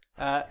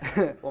1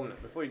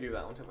 minute. Before you do that,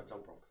 I want to take my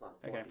jumper off.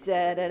 Okay.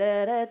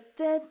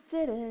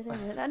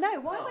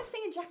 No, why am I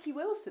singing Jackie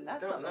Wilson?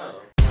 That's not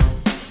know.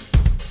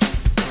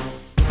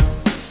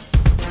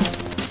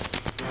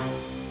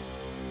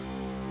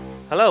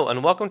 Hello,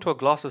 and welcome to A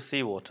Glass of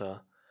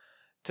Seawater.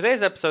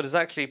 Today's episode is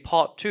actually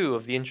part 2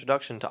 of the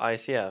introduction to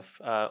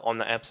ICF. On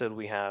that episode,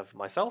 we have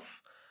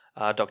myself,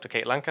 Dr.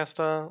 Kate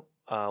Lancaster,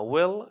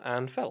 Will,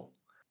 and Phil.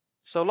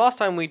 So last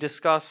time we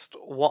discussed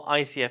what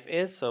ICF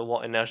is, so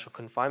what inertial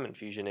confinement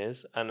fusion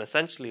is, and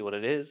essentially what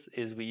it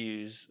is we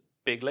use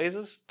big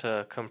lasers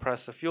to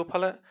compress a fuel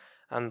pellet,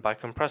 and by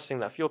compressing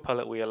that fuel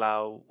pellet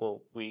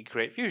we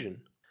create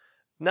fusion.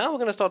 Now we're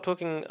going to start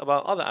talking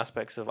about other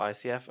aspects of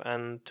ICF,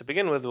 and to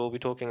begin with we'll be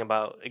talking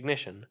about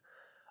ignition.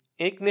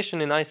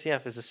 Ignition in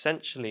ICF is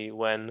essentially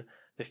when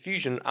the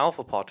fusion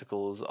alpha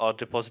particles are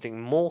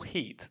depositing more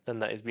heat than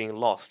that is being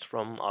lost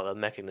from other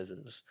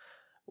mechanisms,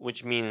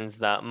 which means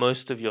that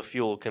most of your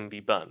fuel can be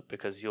burnt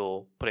because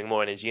you're putting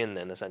more energy in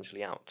than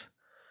essentially out.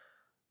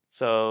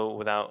 So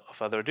without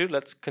further ado,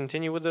 let's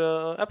continue with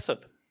the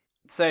episode.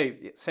 So,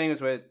 seeing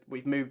as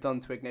we've moved on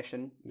to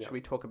ignition, should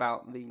we talk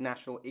about the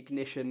National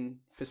Ignition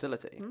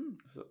Facility?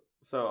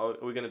 So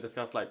are we going to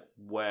discuss like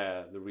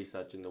where the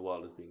research in the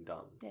world is being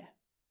done? Yeah.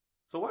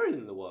 So where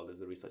in the world is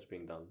the research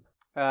being done?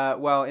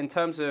 Well, in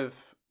terms of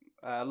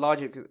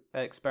large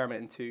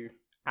experiment into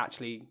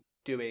actually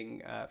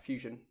doing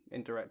fusion,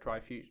 indirect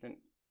drive fusion,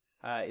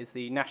 is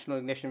the National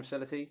Ignition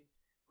Facility,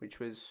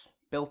 which was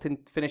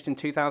finished in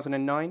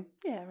 2009.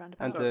 Yeah, around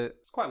about. And So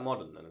it's quite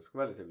modern and it's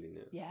relatively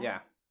new. Yeah.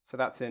 So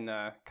that's in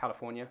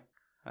California,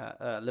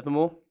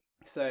 Livermore.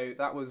 So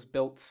that was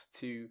built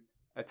to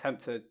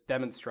attempt to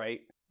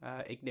demonstrate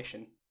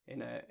ignition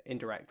in an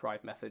indirect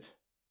drive method.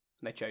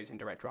 And they chose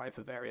indirect drive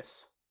for various.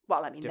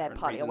 Well, I mean, they're different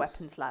partly a reasons.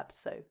 weapons lab,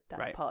 so that's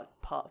Right. part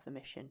of the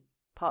mission.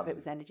 Part of it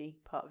was energy,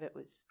 part of it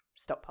was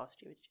stockpile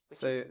stewardship.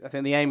 So I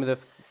think the aim of the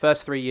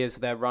first 3 years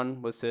of their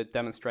run was to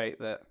demonstrate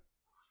that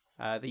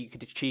you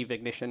could achieve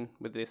ignition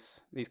with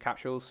these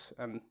capsules,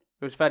 and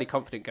it was fairly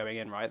confident going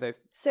in, right?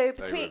 So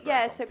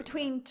confident,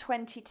 between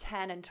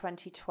 2010 and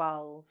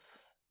 2012,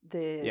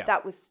 Yeah.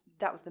 that was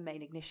the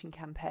main ignition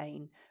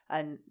campaign,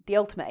 and the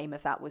ultimate aim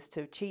of that was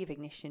to achieve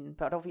ignition.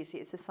 But obviously,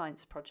 it's a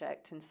science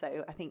project, and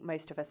so I think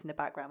most of us in the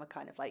background were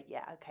kind of like,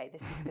 yeah, okay,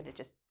 this is going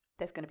to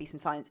there's going to be some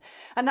science,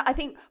 and I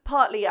think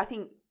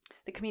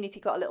the community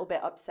got a little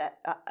bit upset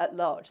at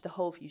large, the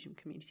whole fusion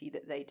community,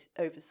 that they'd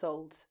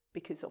oversold,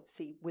 because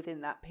obviously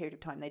within that period of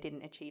time they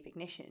didn't achieve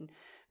ignition.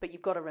 But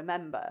you've got to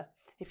remember,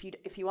 if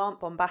you aren't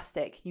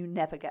bombastic, you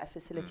never get a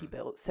facility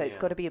built. So it's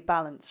got to be a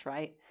balance,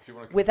 right? If you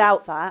want to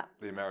Without convince that,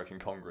 the American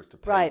Congress to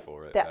pay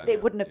for it, that then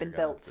it wouldn't have you're been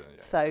gonna built. have to,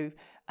 yeah. So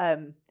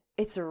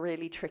it's a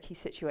really tricky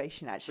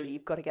situation. Actually,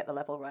 you've got to get the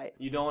level right.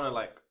 You don't want to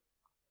like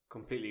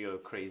completely go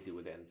crazy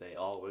with it and say,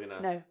 "Oh, we're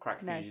gonna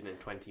crack fusion in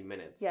 20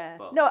 minutes." Yeah,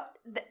 But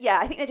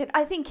I think they did.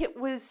 I think it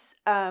was.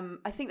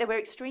 I think they were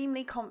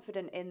extremely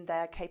confident in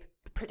their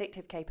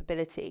predictive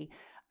capability,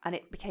 and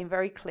it became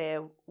very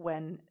clear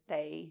when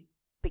they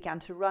began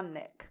to run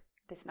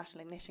this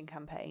National Ignition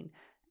campaign,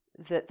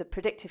 that the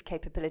predictive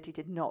capability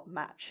did not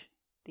match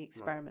the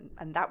experiment,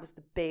 and that was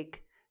the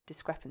big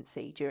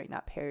discrepancy during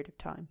that period of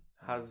time.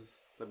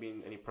 Has there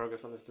been any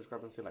progress on this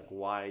discrepancy? Like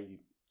why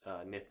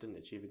NIF didn't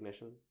achieve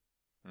ignition?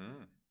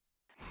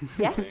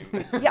 Yes.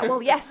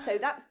 Yes.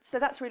 So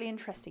that's really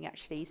interesting,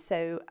 actually.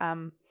 So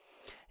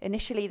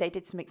initially they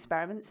did some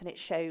experiments, and it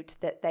showed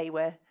that they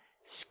were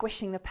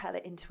squishing the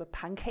pellet into a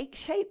pancake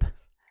shape.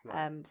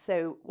 Right.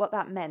 So what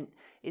that meant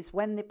is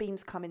when the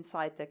beams come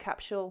inside the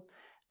capsule,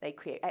 they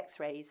create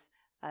X-rays,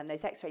 and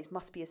those X-rays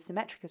must be as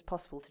symmetric as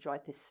possible to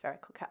drive this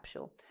spherical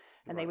capsule.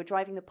 And they were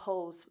driving the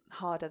poles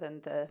harder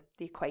than the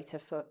equator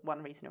for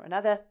one reason or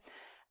another.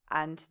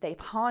 And they've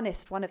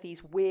harnessed one of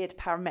these weird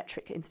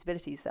parametric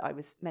instabilities that I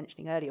was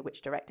mentioning earlier,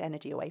 which direct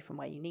energy away from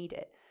where you need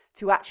it,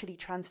 to actually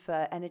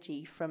transfer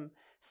energy from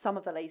some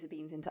of the laser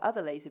beams into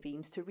other laser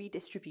beams to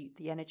redistribute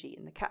the energy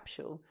in the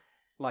capsule.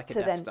 Like a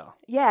Death Star.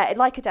 Yeah,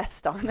 like a Death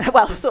Star.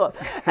 Well, sort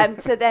of.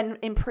 To then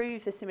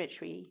improve the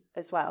symmetry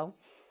as well.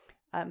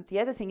 The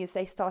other thing is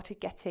they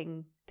started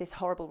getting this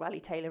horrible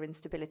Rayleigh-Taylor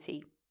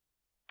instability,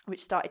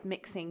 which started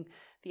mixing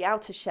the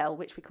outer shell,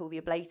 which we call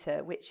the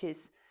ablator, which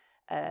is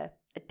a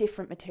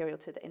different material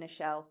to the inner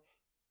shell.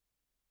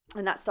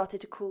 And that started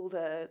to cool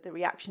the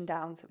reaction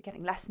down, so we're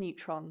getting less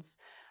neutrons.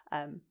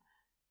 And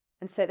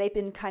so they've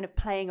been kind of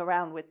playing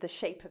around with the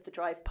shape of the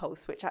drive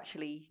pulse, which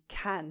actually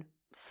can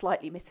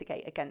slightly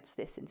mitigate against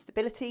this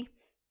instability.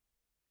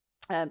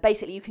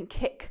 Basically, you can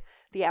kick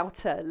the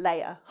outer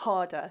layer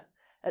harder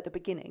at the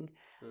beginning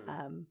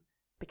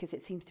because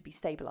it seems to be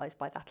stabilized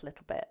by that a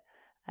little bit.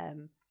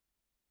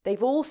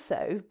 They've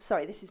also,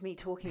 sorry, this is me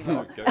talking a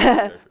lot,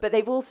 but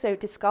they've also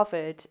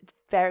discovered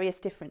various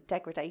different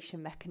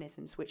degradation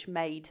mechanisms which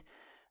made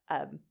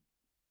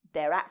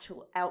their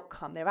actual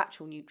outcome, their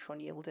actual neutron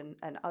yield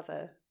and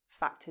other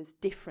factors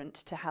different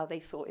to how they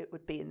thought it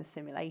would be in the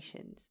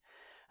simulations.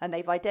 And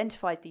they've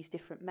identified these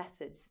different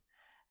methods,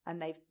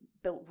 and they've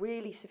built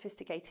really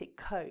sophisticated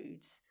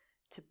codes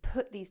to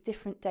put these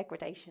different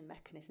degradation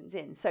mechanisms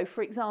in. So,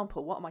 for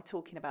example, what am I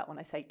talking about when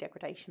I say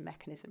degradation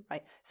mechanism,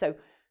 right? So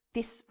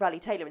this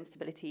Rayleigh-Taylor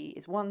instability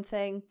is one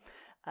thing.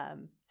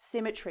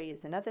 Symmetry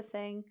is another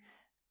thing.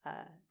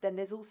 Then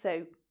there's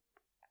also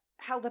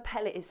how the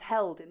pellet is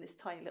held in this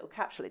tiny little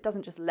capsule. It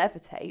doesn't just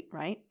levitate,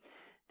 right?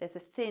 There's a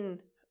thin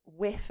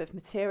whiff of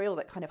material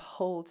that kind of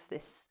holds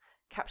this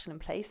capsule in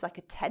place like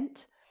a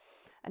tent,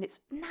 and it's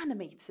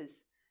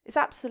nanometers. It's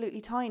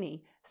absolutely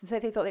tiny. So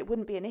they thought it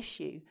wouldn't be an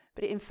issue,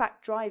 but it in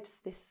fact drives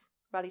this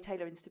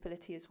Rayleigh-Taylor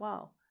instability as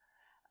well.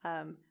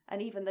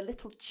 And even the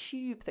little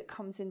tube that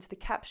comes into the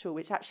capsule,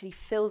 which actually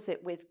fills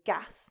it with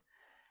gas,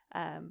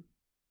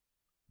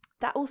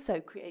 that also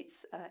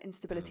creates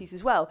instabilities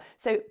as well.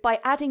 So by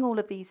adding all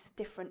of these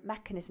different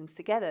mechanisms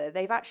together,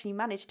 they've actually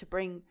managed to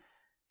bring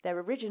their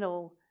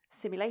original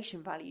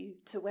simulation value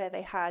to where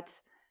they had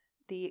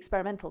the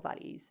experimental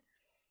values.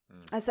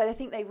 And so I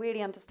think they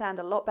really understand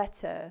a lot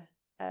better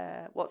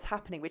what's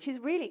happening, which is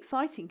really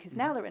exciting because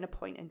now they're in a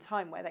point in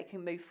time where they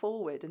can move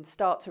forward and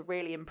start to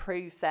really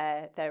improve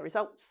their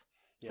results.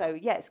 Yeah. So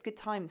yeah, it's good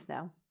times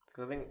now.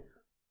 Because I think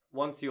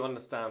once you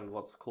understand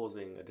what's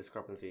causing a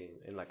discrepancy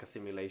in like a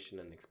simulation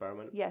and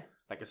experiment,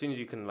 like as soon as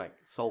you can like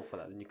solve for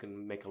that, then you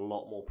can make a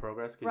lot more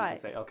progress because you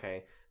can say,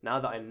 okay, now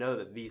that I know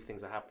that these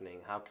things are happening,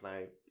 how can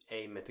I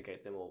A,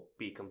 mitigate them, or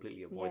B,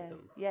 completely avoid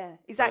them? Yeah,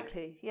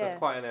 exactly. So that's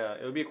quite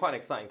it would be quite an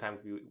exciting time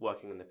to be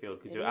working in the field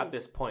because you're at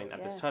this point,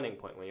 at this turning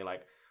point where you're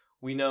like,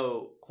 we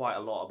know quite a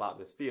lot about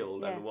this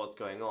field and what's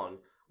going on.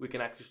 We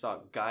can actually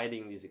start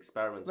guiding these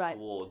experiments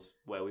towards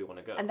where we want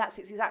to go. And that's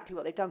exactly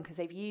what they've done because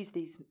they've used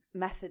these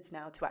methods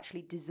now to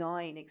actually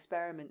design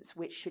experiments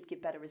which should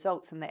give better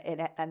results, and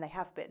they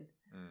have been.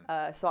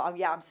 So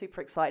I'm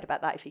super excited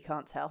about that if you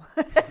can't tell.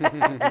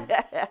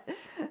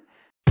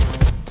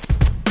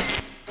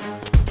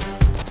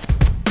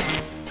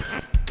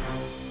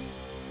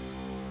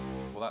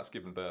 Well, that's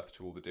given birth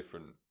to all the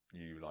different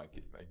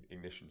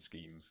ignition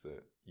schemes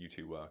that you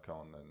two work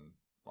on, and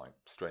like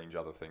strange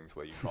other things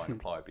where you try and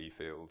apply a B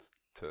field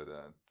to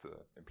the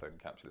imploding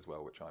capsule as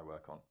well, which I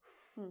work on.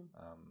 Do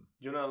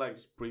you want to like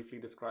just briefly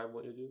describe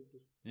what you do?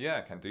 Yeah,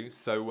 I can do.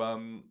 So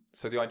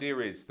the idea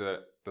is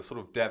that the sort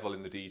of devil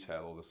in the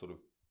detail, or the sort of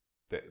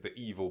the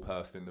evil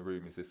person in the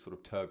room, is this sort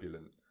of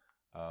turbulent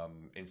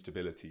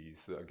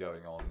instabilities that are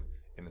going on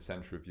in the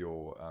center of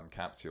your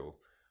capsule.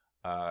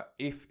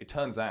 If it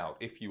turns out,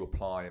 if you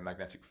apply a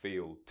magnetic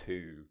field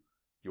to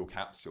your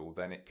capsule,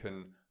 then it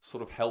can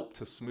sort of help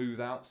to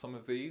smooth out some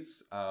of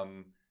these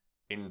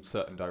in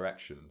certain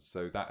directions.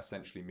 So that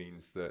essentially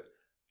means that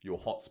your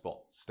hotspot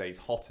stays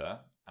hotter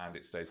and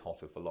it stays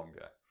hotter for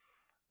longer.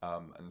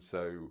 And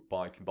so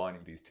by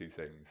combining these two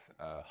things,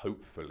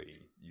 hopefully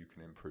you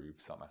can improve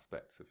some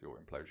aspects of your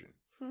implosion.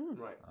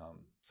 Right.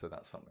 So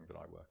that's something that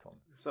I work on.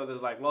 So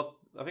there's like lots.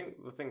 I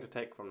think the thing to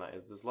take from that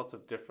is there's lots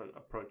of different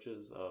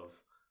approaches of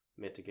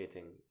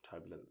mitigating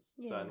turbulence.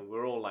 So, and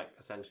we're all like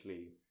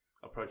essentially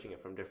approaching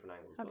it from different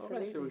angles.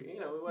 Absolutely. But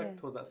eventually, we work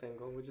towards that same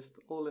goal. We're just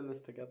all in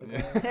this together.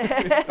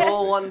 It's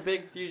all one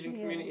big fusion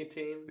community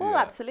team. Well,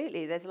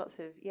 absolutely. There's lots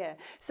of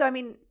So I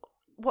mean,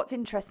 what's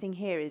interesting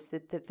here is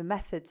that the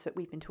methods that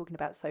we've been talking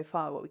about so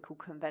far, what we call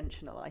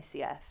conventional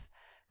ICF.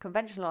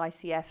 Conventional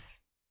ICF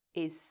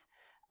is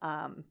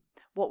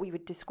what we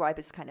would describe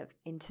as kind of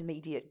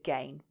intermediate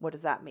gain. What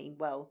does that mean?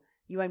 Well,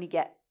 you only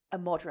get a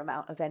moderate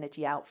amount of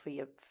energy out for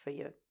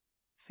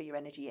your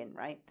energy in,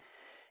 right?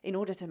 In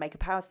order to make a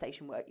power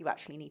station work, you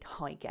actually need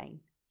high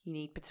gain. You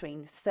need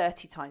between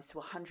 30 times to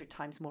 100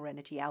 times more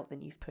energy out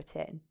than you've put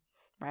in,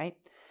 right?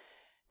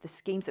 The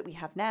schemes that we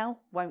have now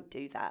won't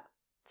do that.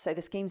 So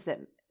the schemes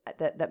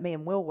that me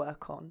and Will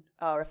work on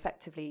are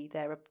effectively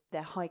they're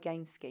high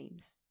gain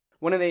schemes.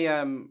 One of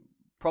the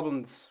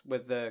problems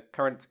with the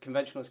current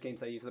conventional schemes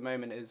they use at the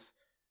moment is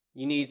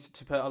you need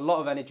to put a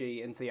lot of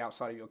energy into the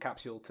outside of your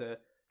capsule to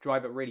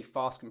drive a really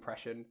fast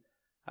compression,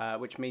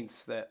 which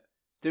means that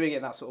doing it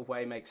in that sort of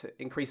way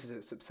increases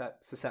its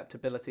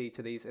susceptibility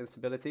to these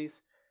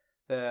instabilities.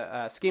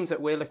 The schemes that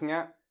we're looking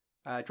at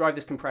drive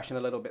this compression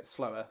a little bit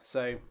slower.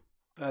 So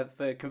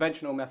for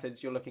conventional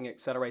methods, you're looking at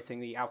accelerating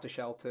the outer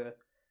shell to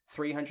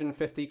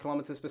 350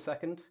 kilometers per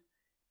second,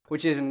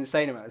 which is an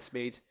insane amount of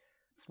speed.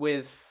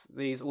 With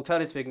these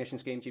alternative ignition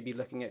schemes, you'd be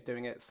looking at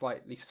doing it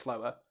slightly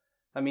slower.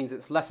 That means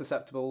it's less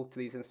susceptible to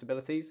these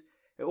instabilities.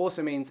 It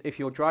also means if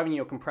you're driving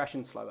your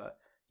compression slower,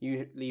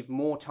 you leave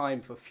more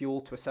time for fuel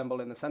to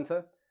assemble in the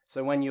center.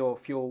 So when your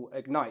fuel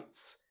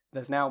ignites,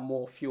 there's now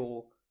more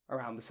fuel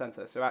around the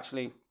center. So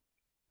actually,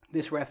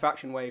 this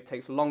rarefaction wave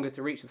takes longer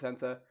to reach the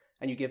center,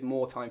 and you give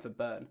more time for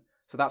burn.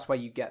 So that's where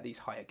you get these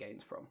higher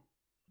gains from.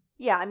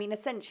 Yeah, I mean,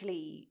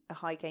 essentially, a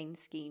high gain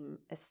scheme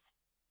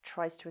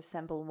tries to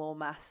assemble more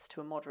mass to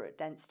a moderate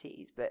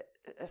densities, but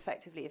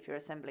effectively, if you're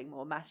assembling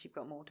more mass, you've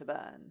got more to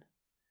burn.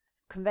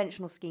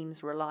 Conventional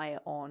schemes rely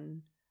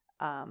on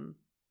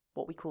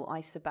what we call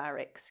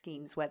isobaric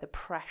schemes, where the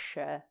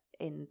pressure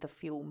in the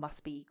fuel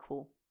must be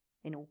equal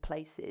in all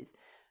places.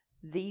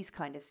 These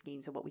kind of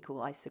schemes are what we call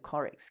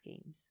isochoric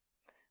schemes,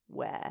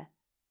 where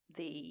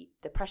the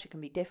pressure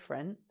can be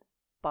different,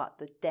 but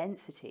the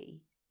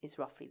density is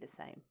roughly the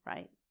same,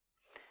 right?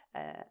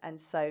 And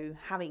so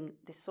having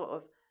this sort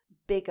of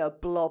bigger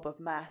blob of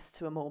mass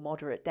to a more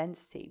moderate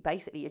density,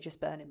 basically you're just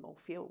burning more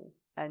fuel.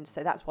 And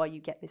so that's why you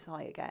get this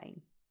higher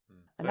gain.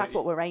 And that's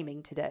what we're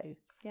aiming to do.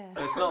 Yeah.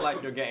 So it's not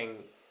like you're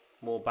getting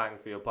more bang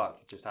for your buck,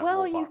 you just have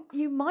well, more bucks.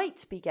 you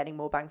might be getting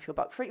more bang for your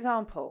buck. For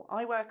example,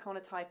 I work on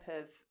a type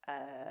of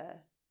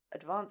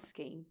advanced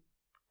scheme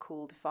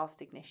called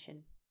fast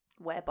ignition,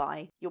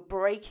 whereby you're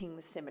breaking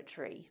the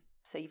symmetry.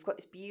 So you've got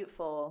this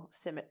beautiful,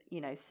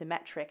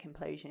 symmetric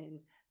implosion,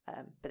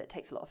 but it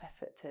takes a lot of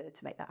effort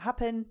to make that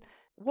happen.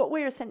 What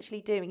we're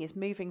essentially doing is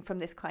moving from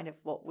this kind of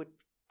what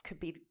could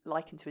be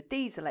likened to a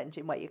diesel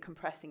engine where you're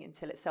compressing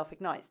until it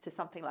self-ignites to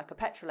something like a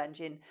petrol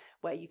engine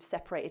where you've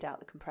separated out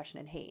the compression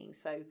and heating.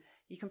 So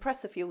you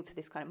compress the fuel to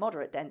this kind of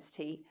moderate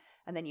density,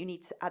 and then you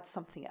need to add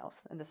something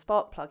else. And the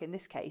spark plug in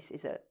this case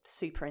is a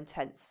super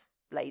intense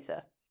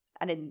laser.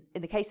 And in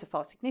the case of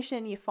fast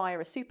ignition, you fire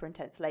a super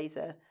intense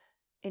laser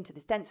into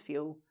this dense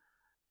fuel.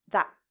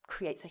 That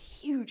creates a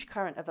huge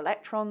current of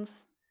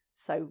electrons,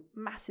 so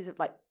masses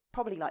of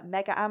probably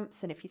mega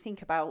amps. And if you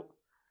think about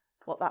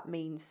what that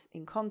means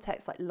in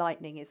context, like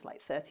lightning is like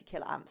 30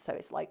 kiloamps, so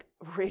it's like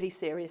a really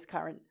serious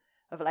current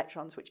of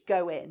electrons which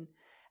go in,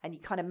 and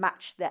you kind of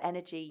match their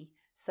energy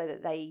so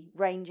that they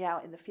range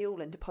out in the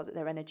fuel and deposit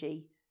their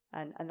energy,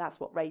 and that's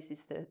what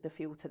raises the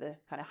fuel to the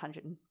kind of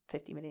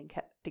 150 million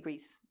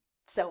degrees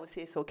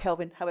Celsius or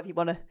Kelvin, however you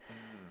want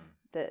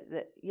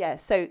to.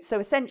 So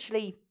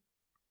essentially,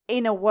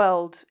 in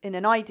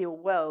an ideal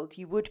world,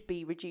 you would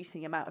be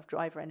reducing the amount of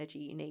driver energy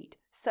you need.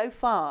 So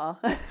far,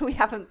 we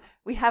haven't.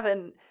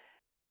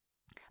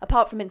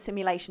 Apart from in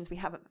simulations, we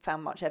haven't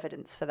found much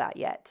evidence for that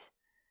yet.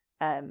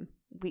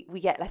 We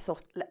get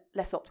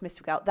less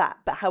optimistic about that.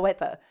 But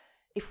however,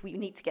 if we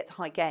need to get to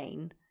high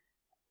gain,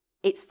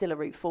 it's still a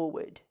route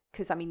forward.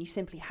 Because, you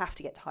simply have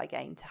to get to high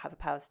gain to have a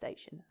power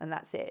station. And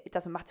that's it. It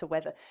doesn't matter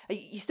whether...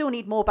 You still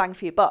need more bang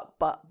for your buck,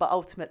 but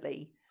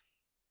ultimately,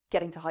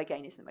 getting to high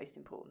gain is the most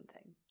important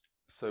thing.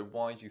 So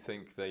why do you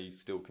think they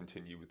still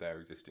continue with their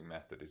existing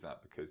method? Is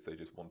that because they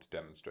just want to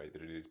demonstrate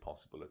that it is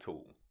possible at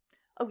all?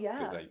 Oh,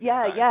 yeah.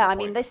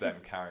 This is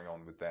them carrying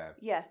on with their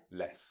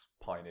less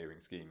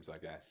pioneering schemes, I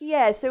guess.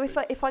 Yeah, so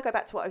if I go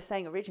back to what I was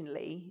saying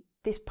originally,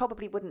 this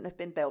probably wouldn't have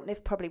been built,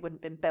 NIF probably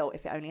wouldn't have been built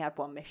if it only had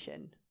one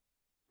mission,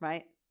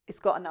 right? It's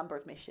got a number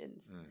of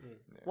missions,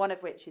 one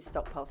of which is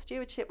stockpile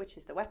stewardship, which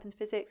is the weapons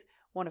physics,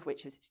 one of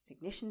which is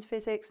ignitions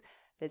physics.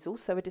 There's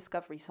also a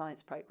discovery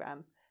science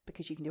program,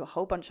 because you can do a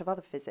whole bunch of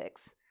other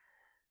physics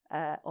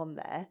on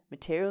there.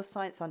 Materials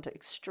science under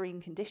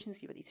extreme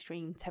conditions, you've got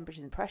extreme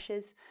temperatures and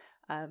pressures.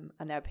 And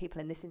there are people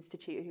in this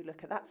institute who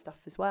look at that stuff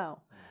as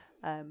well.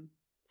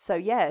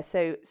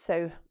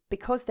 So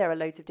because there are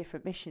loads of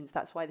different missions,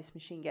 that's why this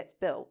machine gets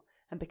built.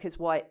 And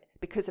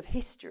because of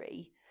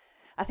history,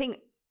 I think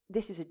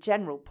this is a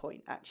general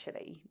point,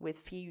 actually, with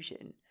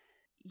fusion.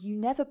 You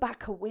never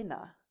back a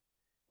winner.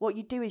 What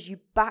you do is you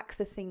back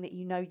the thing that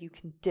you know you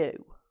can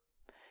do,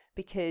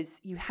 because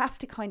you have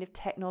to kind of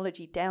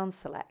technology down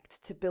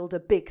select to build a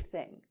big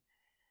thing.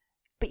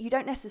 But you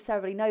don't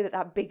necessarily know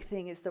that big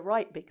thing is the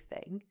right big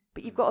thing,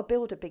 but you've got to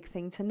build a big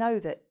thing to know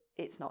that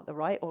it's not the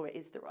right or it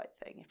is the right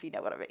thing, if you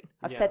know what I mean.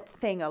 I've said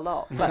thing a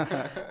lot,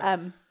 but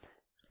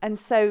and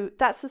so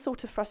that's the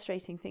sort of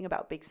frustrating thing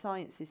about big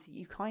science, is that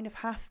you kind of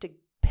have to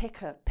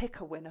pick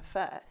a winner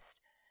first.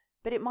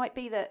 But it might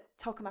be that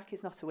tokamak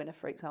is not a winner,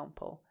 for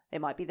example.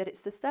 It might be that it's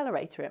the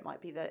stellarator. It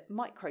might be that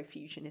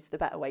microfusion is the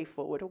better way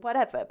forward, or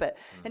whatever.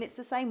 And it's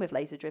the same with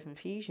laser-driven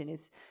fusion.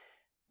 Is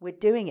we're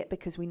doing it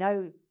because we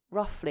know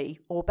roughly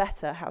or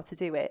better how to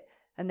do it,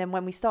 and then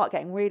when we start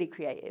getting really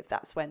creative,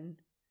 that's when.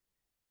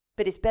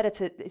 But it's better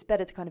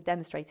to kind of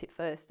demonstrate it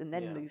first and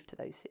then move to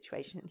those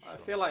situations. I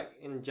feel like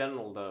in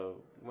general,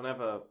 though,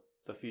 whenever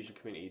the fusion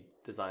community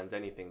designs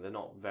anything, they're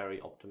not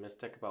very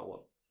optimistic about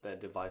what their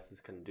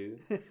devices can do.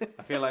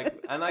 I feel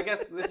like, and I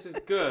guess this is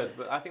good,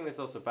 but I think this is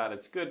also bad.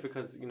 It's good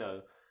because,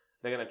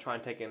 they're going to try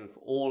and take in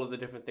all of the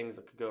different things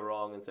that could go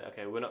wrong and say,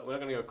 okay, we're not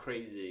going to go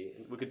crazy.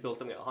 We could build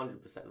something at 100%.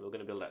 We're going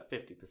to build it at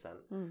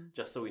 50%,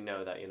 just so we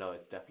know that,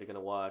 it's definitely going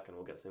to work and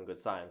we'll get some good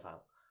science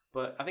out.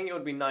 But I think it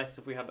would be nice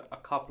if we had a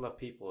couple of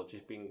people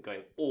just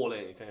going all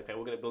in. Going, okay,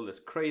 we're going to build this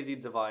crazy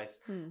device,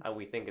 and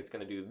we think it's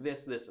going to do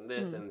this, this, and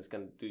this, and it's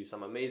going to do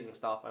some amazing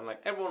stuff. And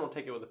everyone will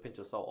take it with a pinch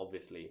of salt,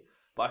 obviously.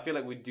 But I feel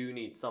like we do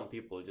need some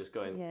people just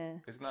going. Yeah.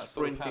 Isn't that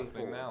sort of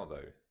happening now,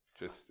 though?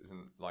 Just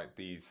isn't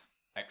these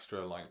extra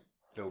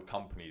little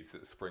companies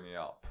that are springing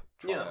up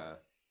trying to,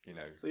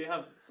 So you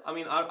have. I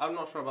mean, I'm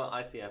not sure about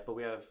ICF, but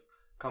we have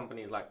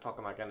companies like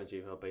Tokamak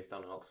Energy who are based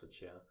down in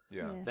Oxfordshire.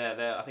 Yeah.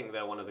 They're. I think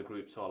they're one of the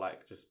groups who are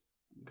just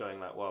going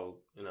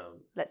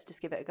let's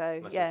just give it a go.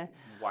 Let's just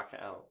whack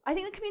it out. I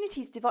think the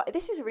community's divided.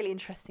 This is a really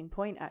interesting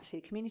point, actually.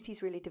 The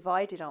community's really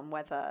divided on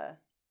whether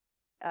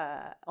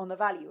on the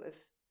value of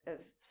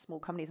small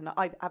companies, and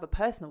I have a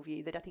personal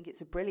view that I think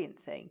it's a brilliant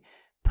thing.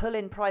 Pull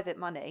in private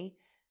money,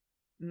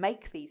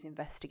 make these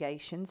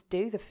investigations,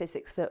 do the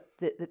physics that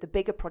the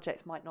bigger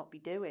projects might not be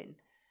doing.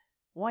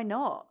 why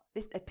not?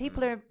 If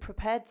people are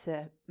prepared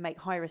to make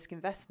high risk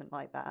investment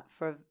like that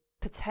for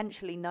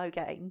potentially no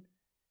gain,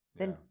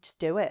 then just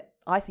do it.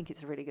 I think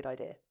it's a really good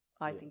idea.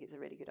 I think it's a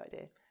really good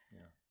idea.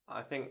 Yeah.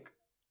 I think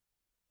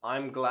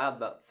I'm glad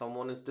that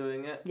someone is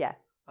doing it. Yeah.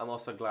 I'm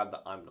also glad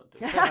that I'm not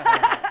doing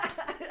it.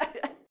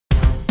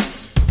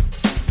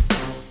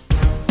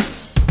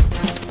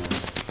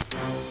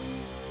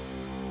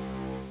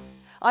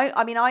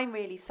 I mean, I'm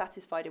really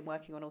satisfied in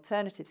working on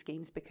alternative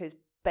schemes because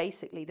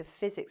basically the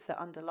physics that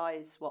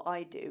underlies what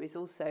I do is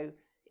also,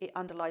 it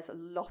underlies a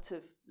lot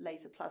of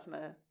laser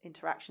plasma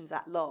interactions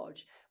at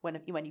large.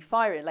 When you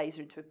fire a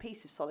laser into a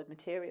piece of solid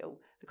material,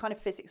 the kind of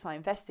physics I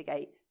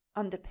investigate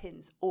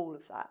underpins all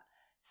of that.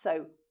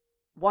 So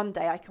one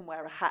day I can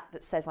wear a hat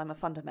that says I'm a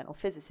fundamental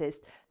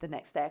physicist. The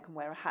next day I can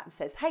wear a hat that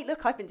says, hey,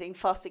 look, I've been doing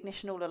fast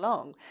ignition all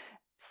along.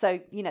 So,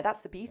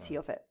 that's the beauty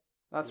of it.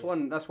 That's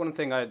one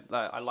thing I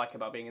like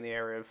about being in the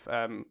area of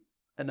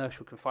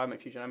inertial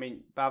confinement fusion. I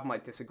mean, Bav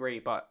might disagree,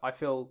 but I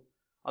feel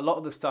a lot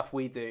of the stuff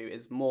we do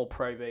is more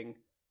probing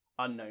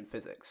unknown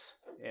physics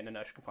in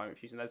inertial confinement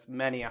fusion. There's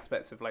many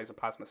aspects of laser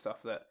plasma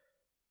stuff that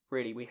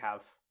really we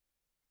have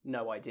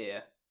no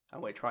idea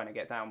and we're trying to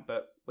get down.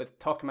 But with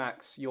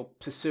tokamaks, you're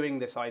pursuing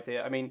this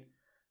idea. I mean,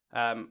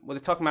 with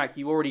a tokamak,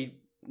 you already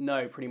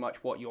know pretty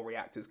much what your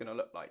reactor is going to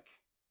look like,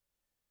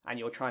 and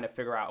you're trying to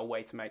figure out a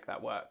way to make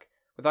that work.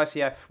 With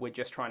ICF, we're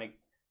just trying to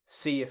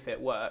see if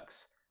it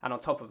works, and on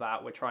top of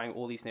that, we're trying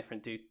all these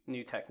different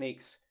new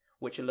techniques,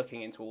 which are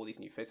looking into all these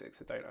new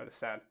physics I don't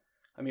understand.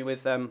 I mean,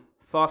 with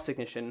fast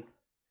ignition,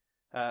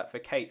 for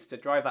Kates, to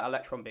drive that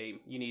electron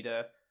beam, you need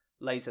a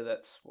laser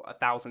that's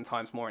 1,000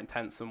 times more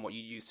intense than what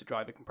you use to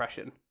drive a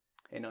compression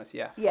in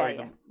ICF, or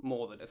even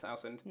more than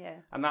 1,000. Yeah.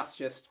 And that's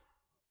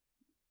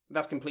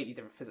completely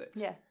different physics.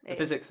 Yeah, the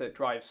physics that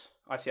drives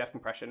ICF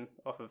compression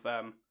off of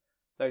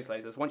those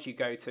lasers. Once you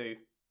go to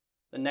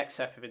the next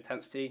step of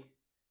intensity,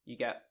 you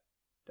get,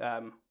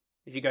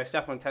 if you go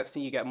step on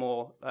intensity, you get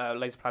more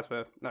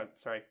parametric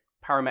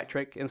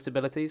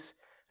instabilities.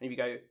 And if you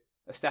go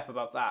a step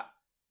above that,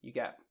 you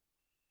get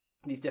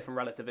these different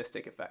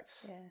relativistic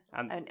effects. Yeah.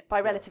 And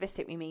by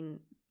relativistic, we mean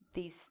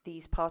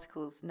these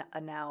particles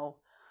are now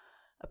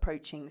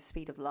approaching the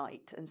speed of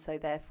light, and so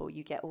therefore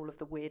you get all of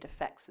the weird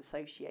effects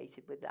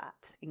associated with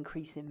that,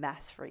 increase in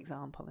mass, for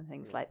example, and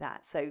things like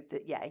that. So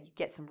that you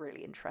get some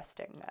really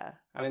interesting.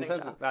 And in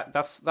terms of that,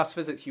 that's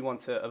physics you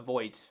want to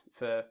avoid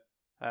for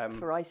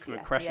ICF,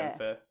 compression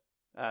for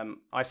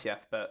ICF,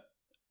 but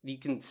you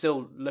can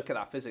still look at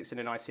that physics in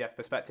an ICF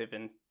perspective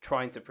and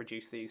trying to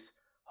produce these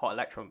hot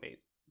electron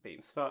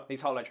beams. So these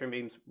hot electron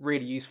beams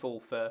really useful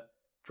for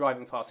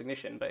driving fast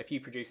ignition, but if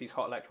you produce these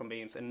hot electron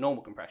beams in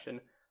normal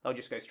compression, they'll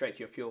just go straight to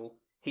your fuel,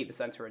 heat the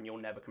center, and you'll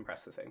never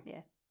compress the thing.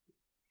 Yeah.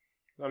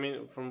 I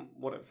mean, from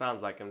what it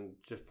sounds like, and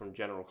just from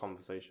general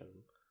conversation,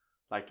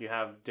 like you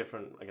have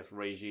different, I guess,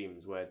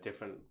 regimes where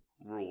different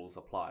rules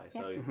apply.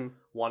 Yeah. So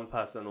one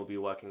person will be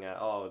working at,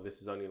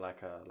 this is only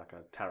like a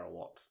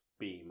terawatt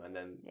beam, and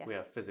then we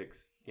have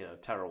physics,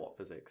 terawatt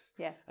physics.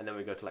 Yeah. And then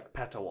we go to like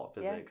petawatt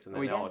physics, and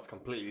then it's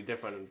completely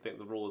different, and think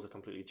the rules are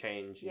completely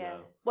changed. Yeah. You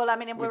know. Well, I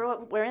mean,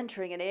 we're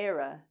entering an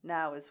era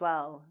now as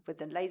well with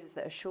the lasers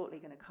that are shortly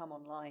going to come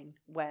online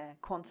where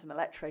quantum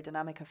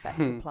electrodynamic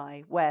effects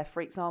apply. Where,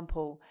 for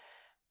example,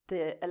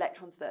 the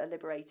electrons that are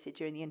liberated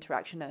during the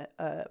interaction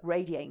are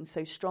radiating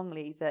so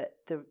strongly that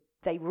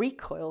they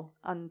recoil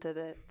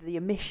under the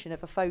emission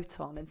of a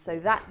photon, and so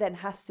that then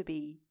has to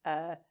be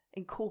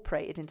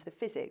incorporated into the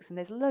physics, and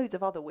there's loads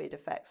of other weird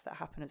effects that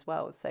happen as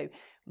well. So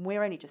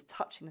we're only just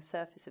touching the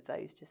surface of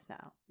those just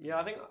now. Yeah,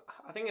 I think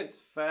it's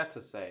fair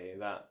to say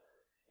that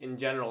in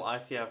general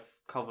ICF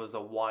covers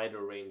a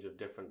wider range of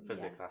different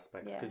physics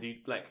aspects, because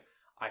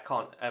I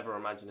can't ever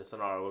imagine a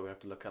scenario where we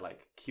have to look at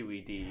like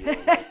QED or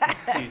like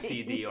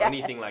QCD or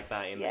anything like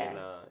that in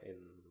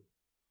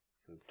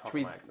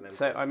tokamaks and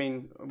so, I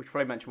mean, we should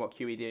probably mention what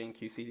QED and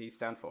QCD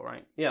stand for,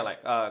 right? Yeah,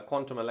 like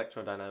quantum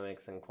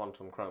electrodynamics and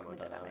quantum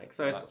chromodynamics.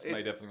 So that's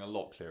made everything a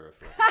lot clearer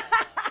for us.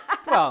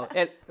 Well,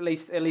 it at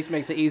least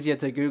makes it easier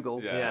to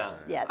Google. Yeah.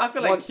 I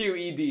feel like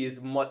QED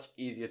is much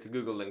easier to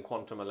Google than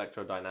quantum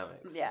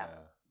electrodynamics. Yeah.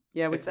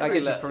 Yeah, I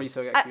guess you probably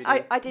still get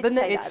QED. I did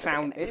say that.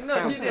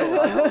 She did.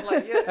 I was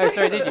like, oh,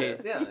 sorry, did you?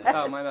 Yeah.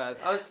 Oh, my bad.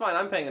 Oh, it's fine.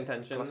 I'm paying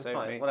attention. It's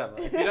fine. me. Whatever.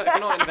 If you're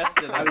not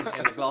invested in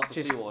a glass of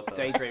seawater,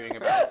 daydreaming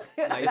about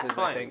lasers, it's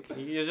fine. I think.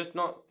 You're just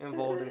not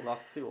involved in glass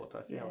of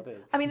seawater. I see how it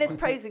is. I mean, there's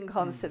pros and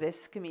cons to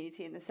this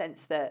community in the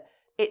sense that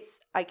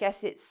I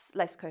guess it's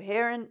less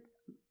coherent,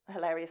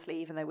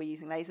 hilariously, even though we're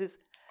using lasers.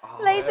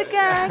 Laser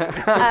gang!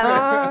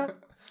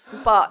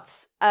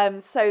 But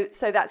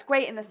so that's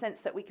great in the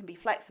sense that we can be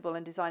flexible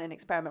and design an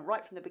experiment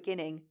right from the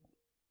beginning.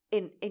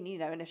 In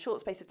a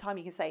short space of time,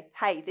 you can say,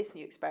 "Hey, this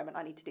new experiment,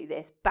 I need to do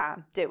this."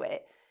 Bam, do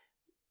it.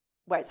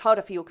 Where it's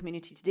harder for your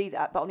community to do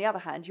that, but on the other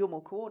hand, you're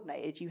more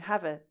coordinated. You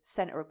have a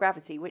center of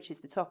gravity, which is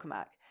the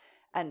tokamak,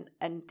 and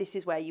this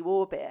is where you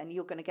orbit, and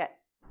you're going to get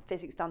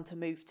physics done to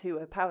move to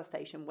a power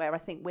station. Where I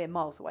think we're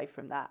miles away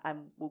from that,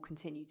 and will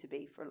continue to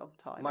be for a long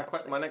time.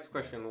 My next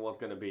question was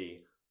going to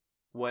be,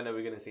 when are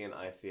we going to see an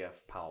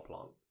ICF power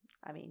plant?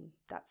 I mean,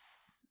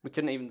 that's... We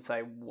couldn't even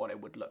say what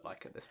it would look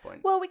like at this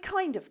point. Well, we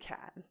kind of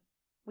can.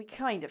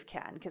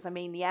 Because, I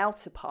mean, the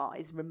outer part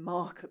is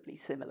remarkably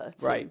similar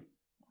to... Right.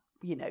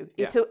 You know,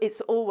 Yeah.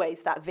 it's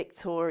always that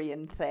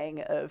Victorian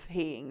thing of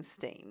heating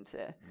steam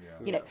to,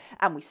 you know, Yeah.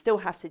 and we still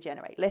have to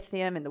generate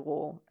lithium in the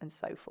wall and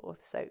so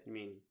forth. So, You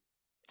mean?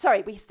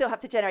 sorry, we still have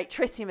to generate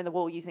tritium in the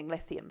wall using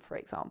lithium, for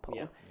example.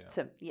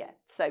 Yeah.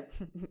 So,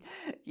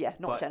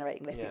 not But-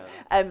 generating lithium.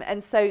 Yeah.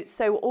 And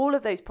so all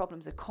of those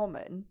problems are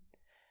common.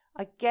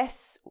 I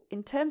guess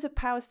in terms of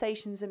power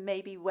stations and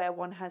maybe where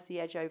one has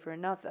the edge over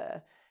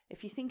another,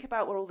 if you think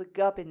about where all the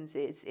gubbins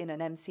is in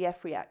an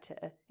MCF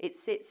reactor,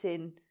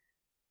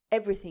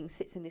 everything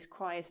sits in this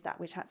cryostat,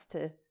 which has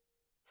to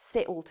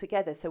sit all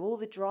together. So all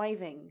the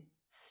driving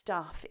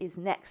stuff is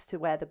next to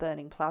where the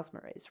burning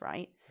plasma is,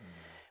 right?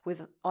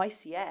 With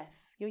ICF,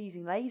 you're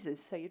using lasers,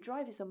 so your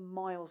drivers are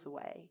miles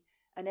away,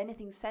 and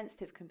anything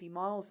sensitive can be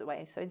miles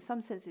away. So in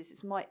some senses,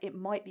 it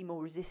might be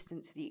more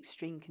resistant to the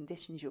extreme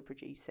conditions you're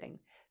producing.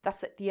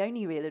 That's the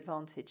only real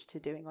advantage to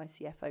doing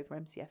ICF over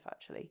MCF,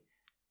 actually.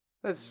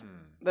 There's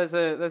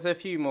a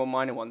few more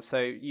minor ones. So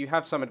you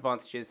have some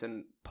advantages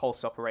in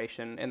pulse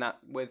operation in that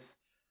with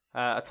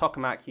a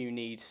tokamak you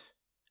need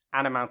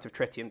an amount of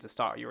tritium to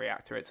start your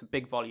reactor. It's a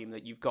big volume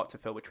that you've got to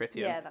fill with tritium.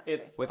 Yeah, that's true.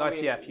 With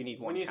ICF you need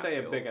one When you say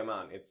a capsule. big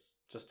amount, it's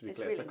just to be It's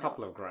clear, really it's a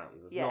couple of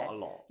grams. It's Yeah. not a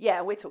lot.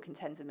 Yeah, we're talking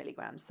tens of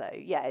milligrams. So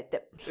yeah,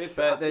 It's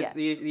But yeah.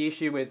 the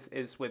issue with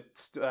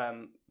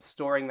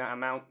storing that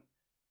amount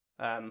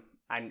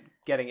and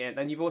getting it,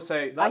 and you've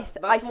also That's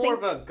I more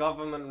think- of a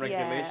government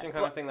regulation kind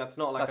but- of thing. That's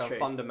not like That's a true.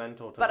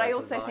 fundamental to But their I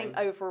also design. think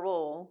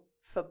overall,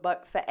 for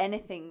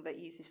anything that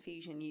uses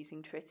fusion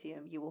using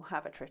tritium, you will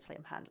have a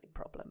tritium handling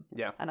problem.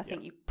 yeah. And I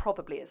think you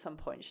probably at some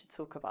point should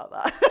talk about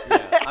that.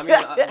 Yeah, I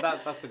mean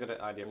that's a good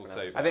idea. We'll for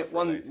save an that. I think for a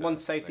one later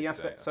safety date,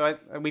 aspect. I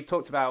So we've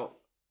talked about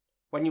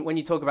when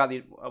you talk about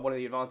one of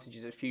the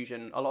advantages of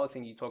fusion, a lot of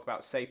things you talk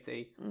about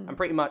safety, and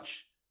pretty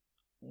much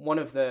one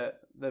of the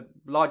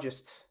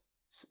largest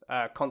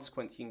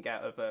consequence you can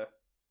get of a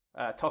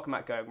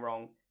tokamak going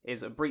wrong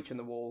is a breach in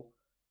the wall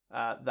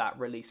that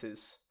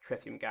releases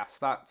tritium gas.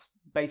 That's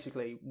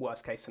basically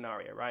worst case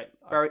scenario, right?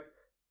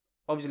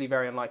 Obviously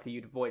very unlikely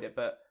you'd avoid it,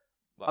 but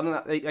other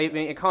than that, I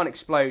mean, it can't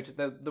explode.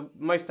 The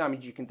most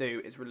damage you can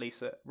do is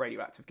release a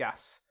radioactive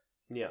gas.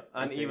 Yeah,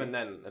 and into- even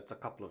then, it's a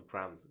couple of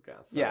grams of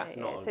gas. So Yeah. it's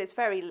not. So it's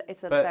very But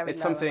it's low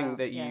something amount,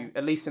 that you,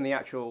 at least in the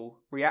actual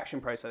reaction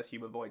process,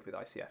 you avoid with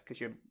ICF because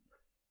you're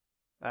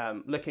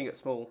looking at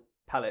small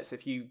pellets.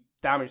 If you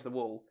damage the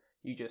wall,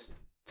 you just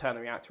turn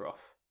the reactor off.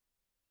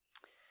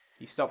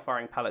 You stop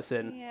firing pellets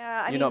in.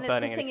 Yeah, You're not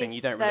burning anything. You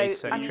don't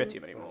release any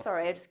tritium anymore.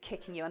 Sorry, I'm just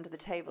kicking you under the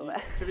table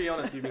there. To be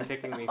honest, you've been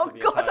kicking me Oh for the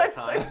God, entire I'm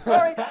time. so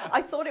sorry.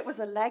 I thought it was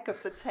a leg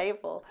of the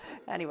table.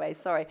 Anyway,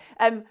 sorry.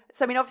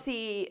 So I mean,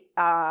 obviously,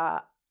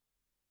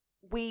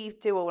 we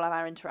do all of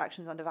our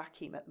interactions under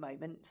vacuum at the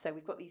moment. So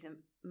we've got these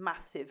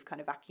massive kind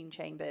of vacuum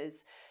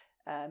chambers.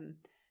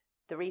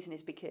 The reason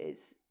is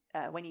because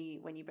when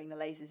you bring the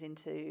lasers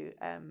into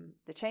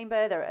the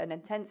chamber, they're at an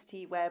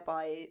intensity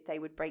whereby they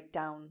would break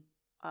down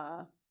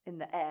in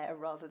the air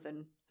rather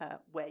than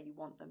where you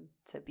want them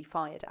to be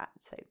fired at.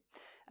 So,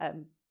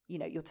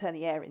 you'll turn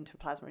the air into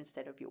plasma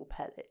instead of your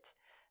pellet.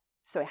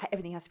 So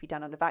everything has to be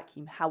done under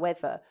vacuum.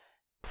 However,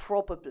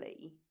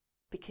 probably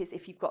because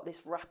if you've got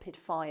this rapid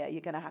fire,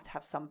 you're going to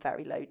have some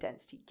very low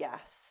density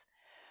gas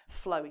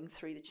flowing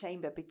through the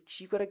chamber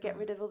because you've got to get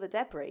rid of all the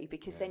debris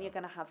because then you're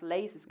going to have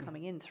lasers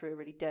coming in through a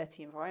really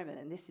dirty environment,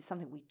 and this is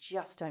something we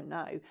just don't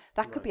know.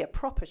 That could be a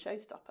proper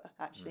showstopper,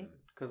 actually.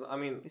 Because I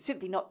mean, We've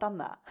simply not done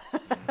that.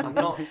 I'm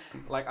not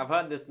like I've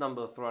heard this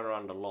number thrown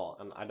around a lot,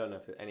 and I don't know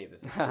if any of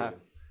this is true.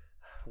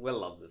 Will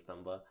loves this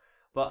number,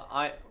 but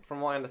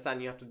from what I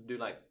understand, you have to do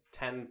like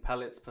 10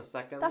 pellets per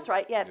second. That's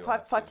right. Yeah, You'll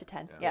five, have 5 to, to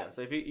 10. yeah. Yeah.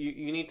 So if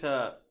you need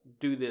to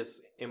do this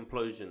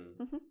implosion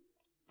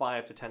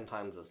 5 to 10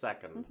 times a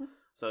second.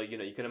 So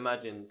you can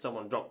imagine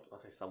something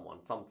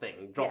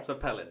drops a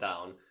pellet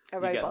down. A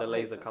You get robot the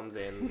laser mover. comes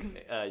in,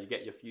 you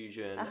get your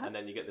fusion, and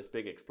then you get this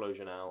big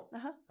explosion out,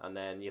 and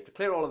then you have to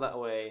clear all of that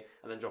away,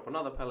 and then drop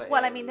another pellet.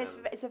 Well, in, I mean, and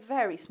it's a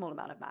very small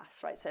amount of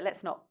mass, right? So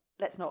let's not.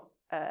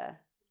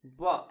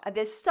 But And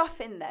there's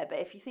stuff in there, but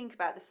if you think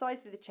about it, the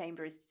size of the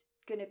chamber is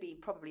going to be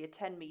probably a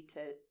 10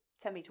 meter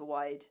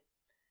wide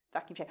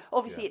vacuum chamber.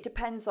 Obviously, it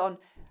depends on,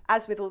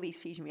 as with all these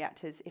fusion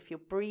reactors, if you're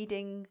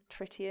breeding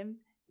tritium,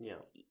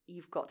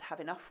 you've got to have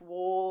enough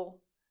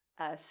wall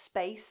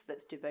space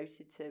that's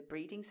devoted to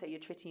breeding. So your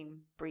tritium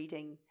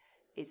breeding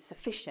is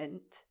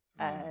sufficient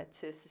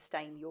to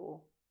sustain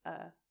your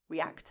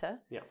reactor.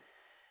 Yeah.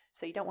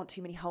 So you don't want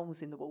too many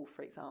holes in the wall,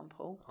 for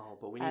example. Oh,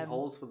 but we need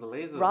holes for the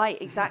lasers.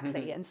 Right,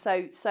 exactly. And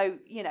so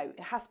it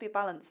has to be a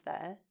balance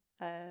there.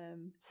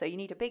 So you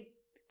need a big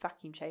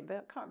vacuum chamber.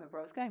 I can't remember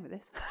where I was going with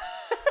this.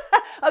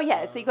 Oh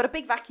yeah, so you've got a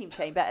big vacuum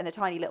chamber and a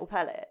tiny little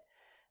pellet.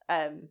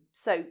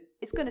 So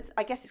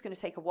I guess it's gonna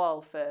take a while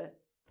for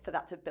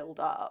that to build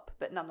up,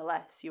 but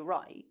nonetheless, you're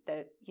right.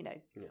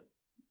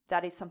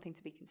 That is something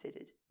to be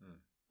considered.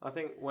 I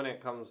think when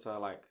it comes to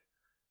like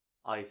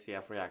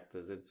ICF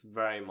reactors, it's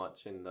very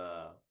much in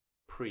the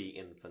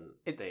pre-infant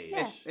It- stage.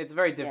 Yeah. It's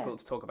very difficult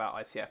to talk about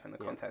ICF in the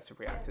context of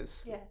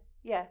reactors.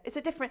 Yeah. It's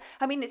a different.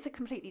 I mean, it's a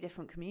completely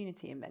different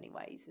community in many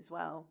ways as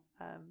well.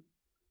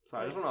 So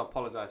I just want to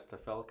apologise to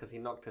Phil because he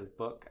knocked his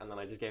book and then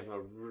I just gave him a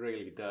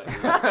really dirty.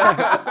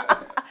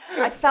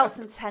 I felt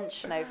some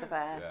tension over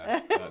there.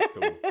 Yeah, that's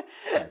cool.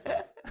 Thanks,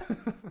 man.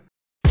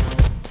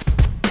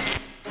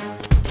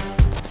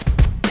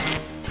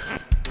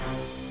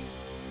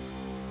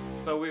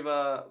 So we've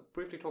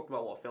briefly talked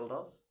about what Phil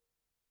does.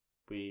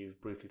 We've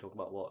briefly talked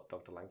about what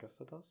Dr.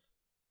 Lancaster does.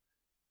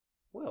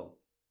 Will,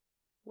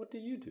 what do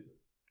you do?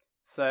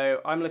 So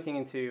I'm looking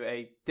into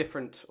a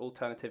different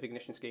alternative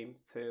ignition scheme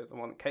to the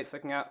one that Kate's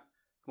looking at.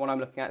 The one I'm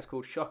looking at is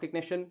called shock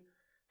ignition.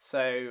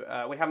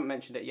 So we haven't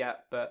mentioned it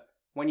yet, but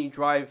when you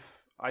drive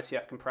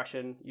ICF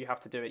compression, you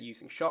have to do it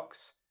using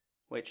shocks,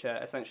 which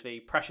are essentially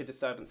pressure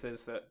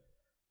disturbances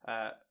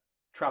that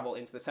travel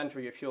into the center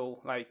of your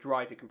fuel, allow you to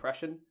drive your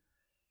compression.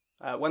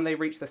 When they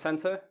reach the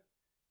center,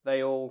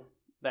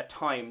 they're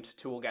timed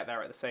to all get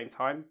there at the same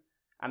time,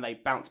 and they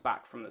bounce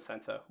back from the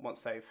center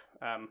once they've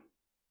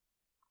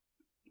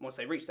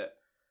reached it.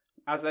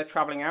 As they're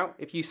traveling out,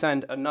 if you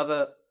send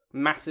another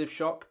massive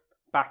shock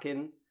back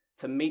in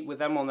to meet with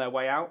them on their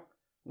way out,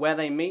 where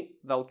they meet,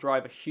 they'll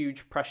drive a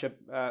huge pressure.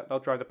 They'll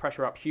drive the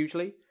pressure up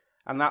hugely,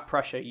 and that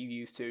pressure you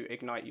use to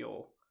ignite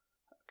your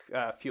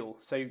fuel.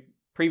 So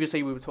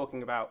previously we were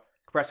talking about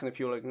compressing the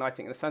fuel,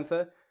 igniting in the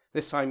center.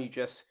 This time you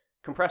just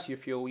compress your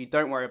fuel. You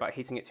don't worry about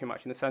heating it too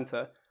much in the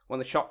center. When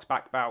the shocks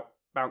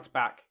bounce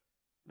back,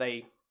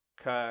 they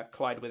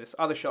collide with this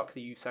other shock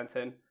that you sent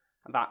in,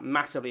 and that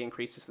massively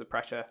increases the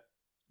pressure.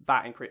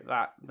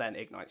 That then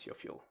ignites your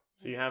fuel.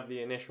 So you have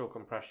the initial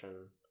compression,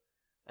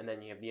 and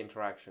then you have the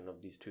interaction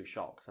of these two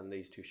shocks, and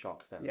these two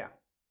shocks then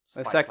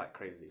spike like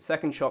crazy.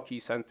 Second shock you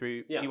send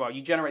through. Yeah.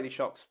 You generate these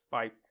shocks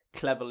by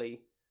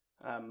cleverly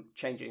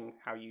changing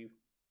how you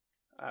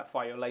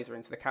fire your laser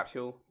into the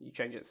capsule. You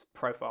change its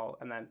profile,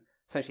 and then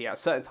essentially at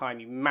a certain time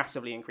you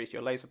massively increase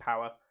your laser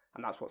power,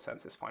 and that's what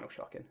sends this final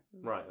shock in.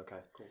 Right, okay,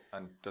 cool.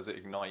 And does it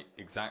ignite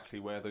exactly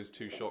where those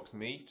two shocks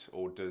meet,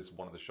 or does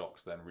one of the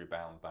shocks then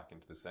rebound back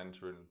into the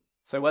centre? And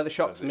so where the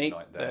shocks does it meet,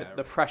 ignite there?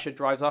 the pressure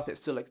drives up. It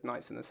still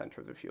ignites in the center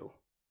of the fuel.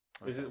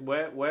 Is it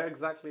where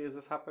exactly is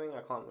this happening?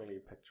 I can't really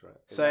picture it.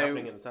 Is So, it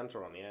happening in the centre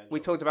or on the edge? We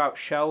talked about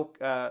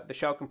the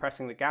shell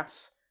compressing the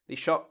gas.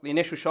 The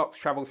initial shocks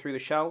travel through the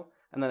shell,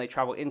 and then they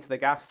travel into the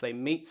gas. They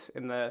meet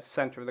in the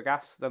center of the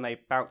gas, then they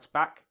bounce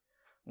back.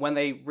 When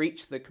they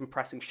reach the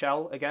compressing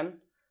shell again,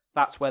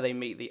 that's where they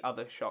meet the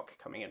other shock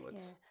coming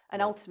inwards. Yeah.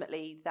 And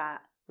ultimately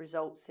that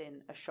results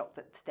in a shock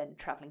that's then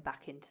travelling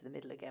back into the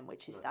middle again,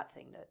 which is that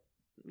thing that,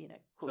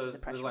 causes the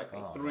pressure. There's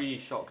like three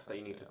shocks that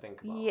you need to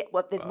think about. Yeah,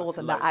 well, there's more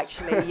than that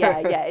loads. actually.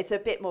 Yeah, it's a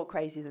bit more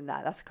crazy than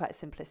that. That's quite a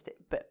simplistic,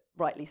 but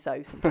rightly so,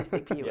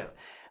 simplistic view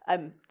Yeah.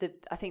 of.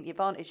 I think the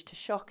advantage to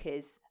shock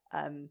is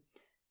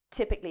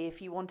typically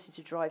if you wanted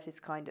to drive this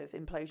kind of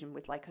implosion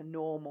with like a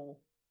normal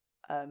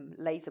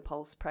laser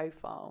pulse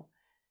profile,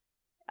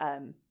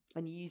 and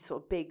you use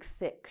sort of big,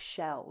 thick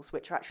shells,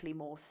 which are actually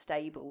more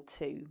stable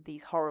to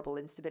these horrible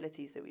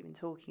instabilities that we've been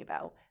talking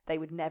about, they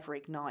would never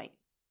ignite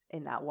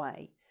in that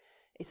way.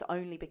 It's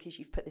only because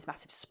you've put this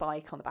massive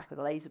spike on the back of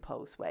the laser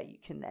pulse where you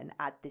can then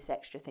add this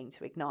extra thing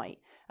to ignite.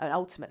 And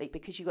ultimately,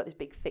 because you've got this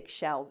big, thick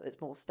shell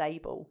that's more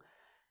stable,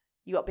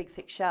 you've got a big,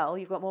 thick shell,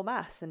 you've got more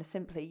mass, and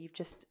simply you've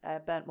just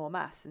burnt more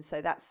mass. And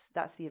so that's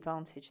the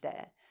advantage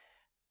there.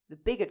 The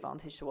big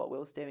advantage to what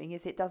Will's doing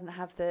is it doesn't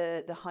have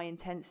the high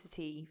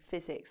intensity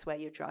physics where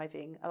you're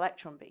driving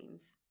electron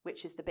beams,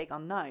 which is the big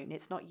unknown.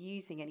 It's not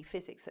using any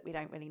physics that we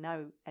don't really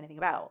know anything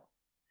about.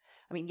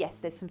 I mean, yes,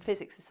 there's some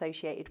physics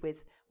associated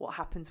with what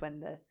happens when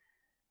the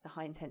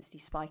high intensity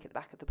spike at the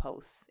back of the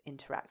pulse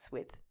interacts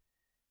with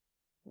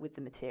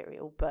the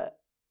material, but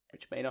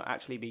Which may not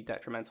actually be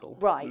detrimental.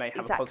 right, It may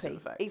have a positive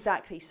effect.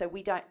 Exactly. So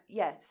we don't.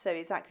 Yeah. So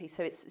exactly.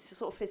 So it's a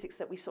sort of physics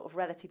that we sort of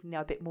relatively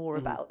know a bit more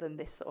about than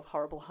this sort of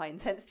horrible high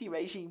intensity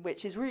regime,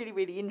 which is really,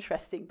 really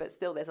interesting, but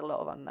still there's a lot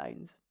of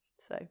unknowns.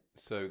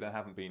 So there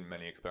haven't been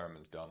many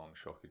experiments done on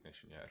shock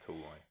ignition yet at all,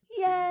 right?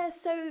 yeah.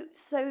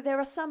 So there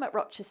are some at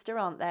Rochester,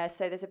 aren't there?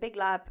 So there's a big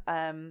lab,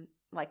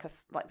 like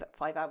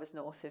 5 hours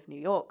north of New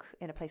York,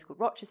 in a place called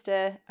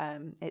Rochester.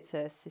 It's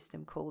a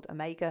system called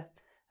Omega.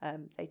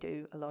 They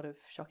do a lot of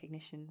shock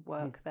ignition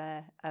work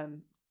there.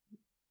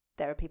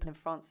 There are people in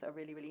France that are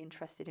really, really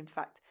interested. In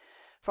fact,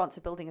 France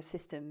are building a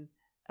system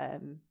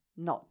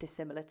not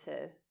dissimilar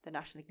to the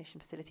National Ignition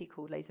Facility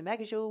called Laser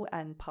Megajoule,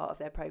 and part of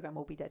their program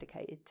will be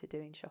dedicated to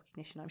doing shock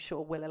ignition. I'm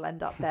sure Will will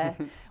end up there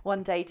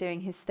one day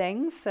doing his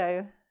thing.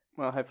 So,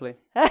 Well, hopefully.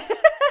 I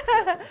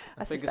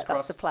Fingers suspect that's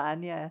crossed. the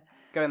plan. Yeah.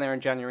 Going there in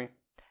January.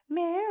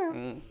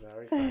 Meow.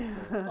 Very exciting.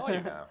 Are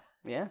you now?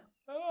 Yeah.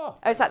 Oh,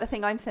 Oh, is that the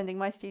thing I'm sending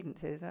my student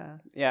to as well?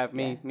 Yeah,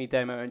 me,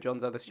 Demo, and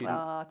John's other student.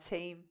 Ah,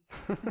 team.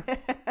 Are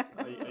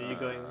you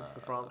going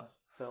to France,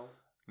 Phil?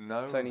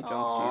 No. It's only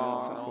John's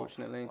students,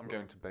 unfortunately. I'm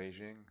going to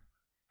Beijing,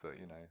 but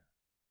you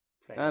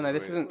know. Oh, no,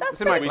 this isn't. That's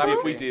This is my pretty class.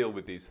 cool. We deal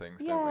with these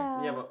things, don't we?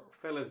 Yeah. Yeah, but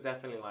Phil is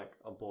definitely like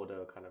a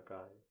Bordeaux kind of guy.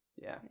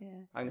 Yeah. Yeah.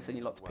 I'm going to send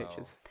you lots of Well.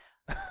 pictures.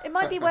 It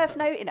might be worth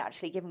noting,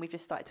 actually, given we've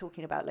just started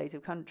talking about loads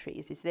of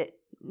countries, is that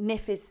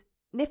NIF is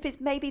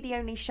maybe the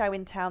only show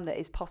in town that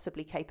is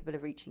possibly capable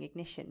of reaching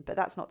ignition. But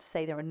that's not to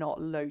say there are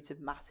not loads of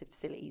massive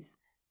facilities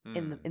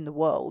in the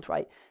world,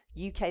 right?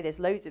 UK, there's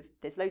loads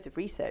of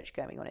research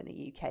going on in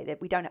the UK.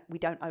 We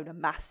don't own a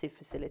massive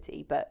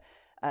facility, but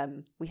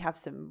we have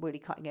some really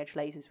cutting edge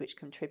lasers which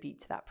contribute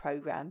to that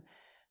program.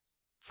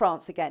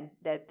 France, again,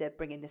 they're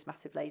bringing this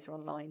massive laser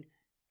online.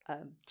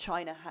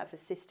 China have a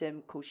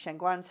system called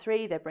Shenzhen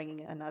 3. They're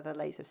bringing another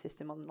laser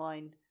system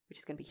online, which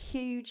is going to be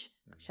huge.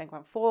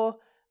 Shenzhen 4,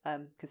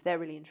 because they're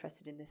really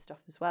interested in this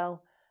stuff as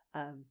well.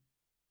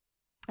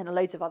 And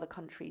loads of other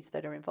countries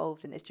that are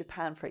involved in this.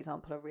 Japan, for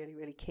example, are really,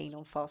 really keen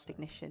on fast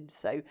ignition.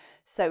 So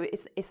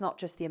it's not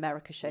just the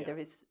America show. There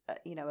is a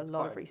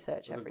lot of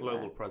research everywhere. A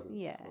global presence.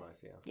 Yeah.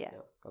 Yeah,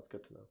 that's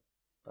good to know.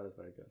 That is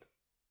very good.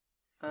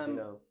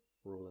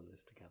 We're all in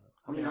this together.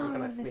 How many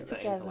can I in this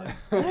sneak that into,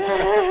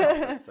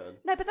 together?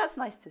 No, but that's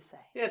nice to say.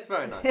 Yeah, it's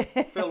very nice.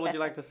 Phil, would you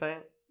like to say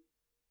it?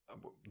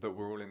 That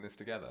we're all in this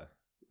together.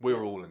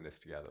 We're all in this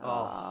together.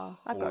 Oh,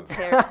 I've All got of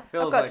tear. it.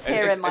 I've got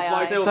tear in my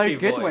eye. It's so Silky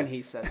good voice. when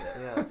he says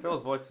it. Yeah,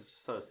 Phil's voice is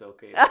just so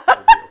silky. It's so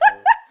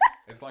beautiful.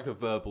 It's like a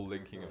verbal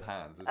linking of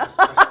hands, isn't it?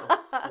 Oh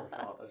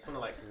God, I just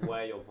want to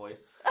wear your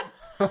voice.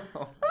 Oh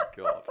my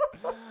god.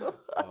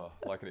 Oh,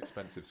 like an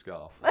expensive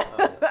scarf.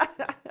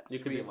 You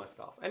could be my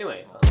scarf.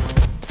 Anyway.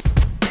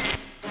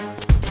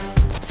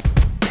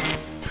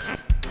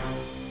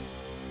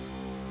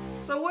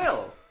 So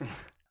Will,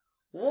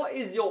 what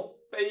is your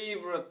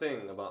favourite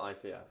thing about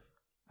ICF?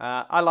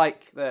 I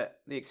like that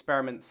the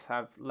experiments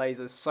have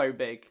lasers so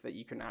big that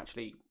you can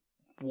actually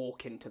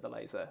walk into the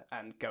laser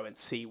and go and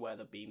see where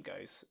the beam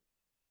goes.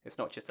 It's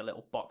not just a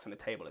little box on a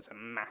table, it's a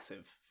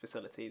massive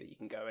facility that you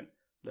can go and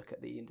look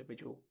at the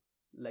individual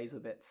laser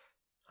bits.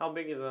 How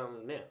big is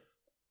NIF?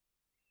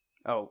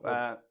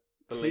 The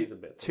Two- laser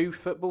bit. 2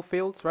 football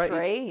fields, right?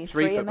 Three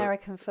football-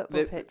 American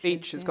football pitches.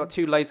 Each has got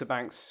 2 laser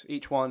banks.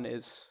 Each one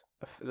is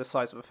the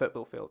size of a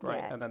football field, right?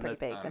 Yeah, it's and then pretty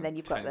there's big. And then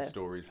you've got 10 the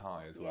stories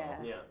high as well.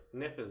 Yeah. Yeah,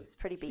 NIF is It's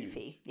pretty huge.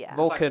 beefy. Yeah.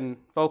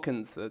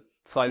 Vulcan's the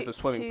size of a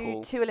swimming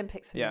pool. Two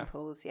Olympic swimming Yeah.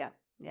 pools. Yeah.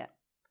 Yeah.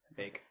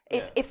 Big.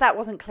 If that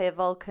wasn't clear,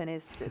 Vulcan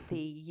is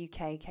the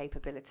UK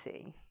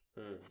capability.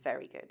 It's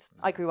very good.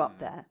 I grew up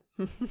there.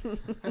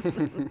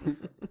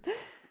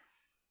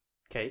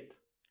 Kate?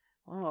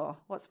 Oh,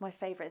 what's my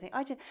favourite thing?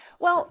 I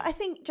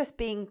think just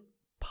being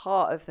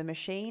part of the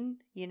machine,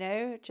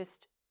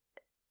 just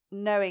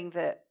knowing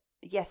that,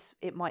 yes,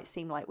 it might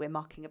seem like we're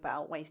mucking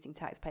about, wasting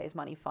taxpayers'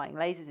 money, firing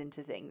lasers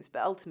into things,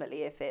 but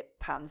ultimately, if it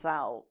pans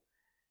out,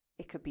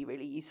 it could be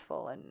really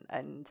useful,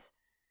 and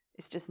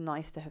it's just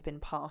nice to have been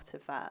part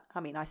of that. I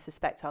mean, I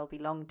suspect I'll be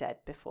long dead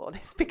before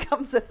this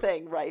becomes a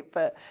thing, right?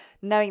 But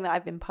knowing that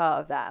I've been part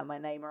of that and my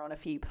name are on a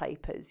few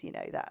papers,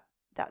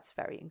 that's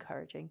very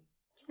encouraging.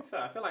 To be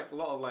fair, I feel like a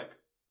lot of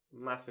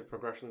massive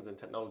progressions in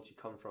technology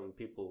come from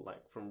people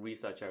from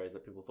research areas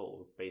that people thought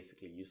were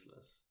basically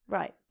useless.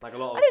 Right. Like a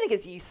lot of... I don't think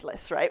it's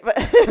useless, right? But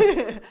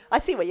I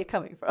see where you're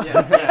coming from.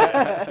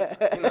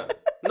 Yeah.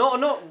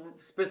 Not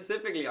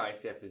specifically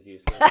ICF is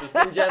useless, just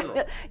in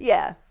general.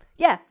 Yeah,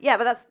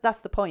 but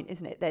that's the point,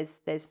 isn't it?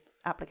 There's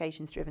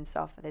applications driven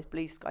stuff, and there's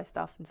blue sky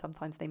stuff, and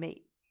sometimes they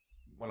meet.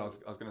 Well, I was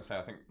going to say,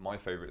 I think my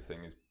favourite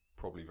thing is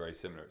probably very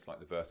similar. It's like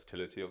the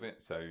versatility of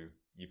it. So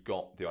you've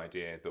got the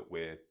idea that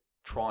we're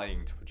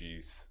trying to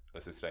produce a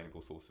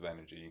sustainable source of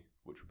energy,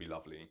 which would be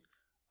lovely.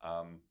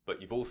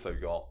 But you've also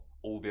got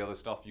all the other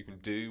stuff you can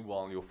do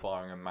while you're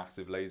firing a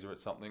massive laser at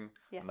something.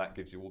 Yeah. And that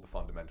gives you all the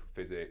fundamental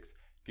physics,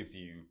 gives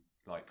you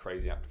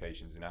crazy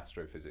applications in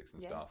astrophysics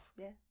and stuff.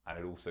 Yeah. And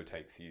it also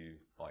takes you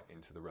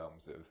into the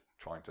realms of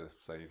trying to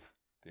save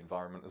the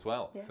environment as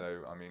well. Yeah.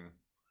 So, I mean,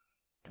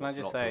 Can I what's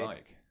just not to say,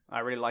 like? I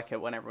really like it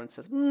when everyone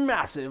says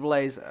massive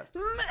laser.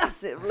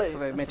 Massive laser.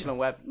 For Mitchell and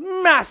Webb,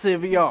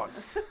 massive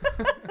yachts.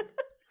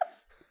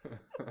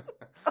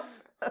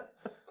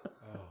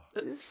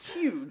 This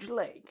huge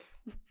lake.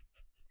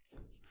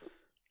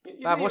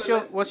 What's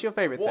your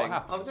favourite What thing?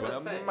 happens I was when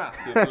gonna a say.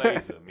 massive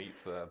laser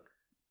meets a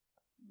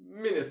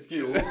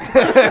Minuscule.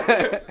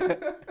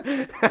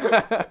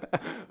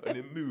 an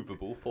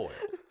immovable foil?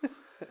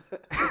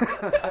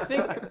 I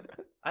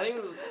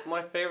think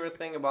my favorite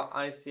thing about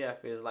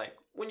ICF is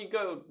when you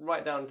go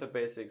right down to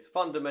basics,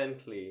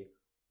 fundamentally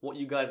what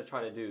you guys are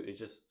trying to do is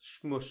just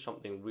smush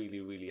something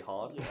really, really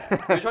hard.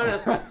 Yeah. You're trying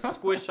to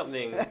squish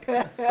something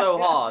so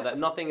hard that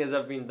nothing has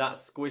ever been that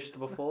squished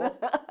before.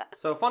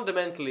 So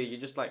fundamentally, you're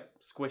just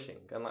squishing,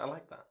 and I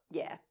like that.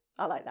 Yeah,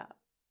 I like that.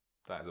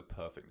 That is a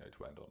perfect note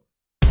to end on.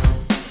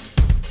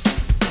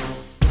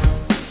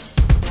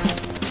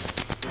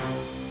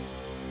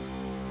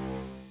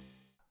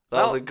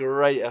 That was a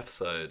great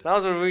episode. That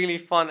was a really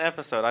fun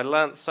episode. I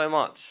learnt so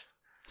much,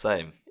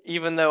 Same.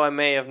 even though I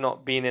may have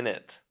not been in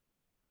it.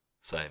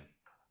 Same.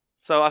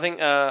 So I think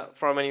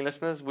for our many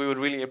listeners, we would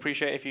really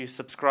appreciate if you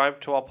subscribe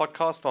to our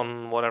podcast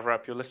on whatever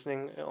app you're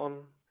listening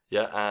on.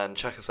 Yeah, and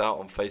check us out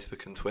on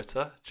Facebook and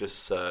Twitter. Just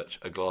search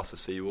A Glass of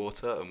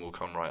Seawater and we'll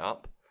come right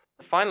up.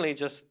 Finally,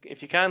 just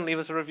if you can, leave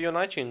us a review on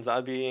iTunes. That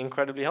would be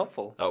incredibly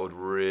helpful. That would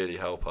really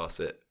help us.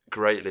 It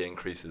greatly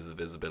increases the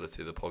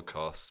visibility of the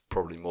podcast,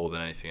 probably more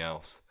than anything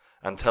else.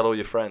 And tell all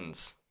your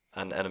friends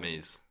and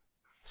enemies.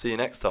 See you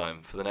next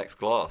time for the next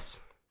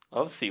glass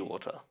of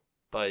seawater.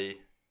 Bye.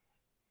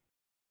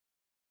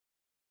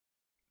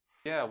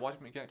 Yeah, why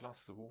didn't we get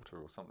glasses of water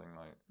or something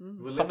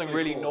like Something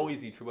really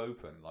noisy to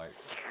open, like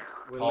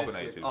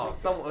carbonated? Oh,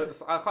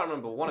 I can't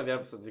remember. One of the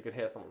episodes you could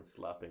hear someone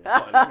slurping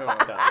and putting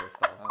it down and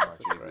stuff. Oh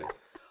It's just great.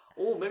 Jesus!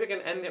 Oh, maybe I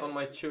can end it on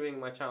my chewing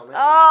my chow mein.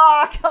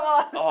 Oh, come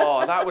on.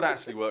 Oh, that would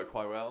actually work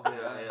quite well.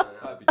 Yeah.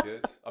 That'd be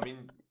good. I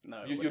mean,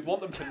 No, you'd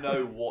want them to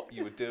know what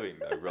you were doing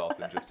though, rather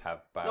than just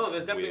have bad. No,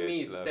 there's definitely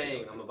me weird slurpy saying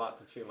noises. I'm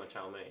about to chew my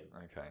chow mein.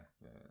 Okay,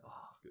 yeah,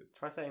 that's good.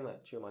 Try saying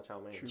that. Chew my chow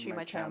mein. Chew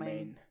my chow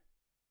mein.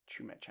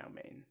 Chew my chow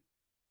mein.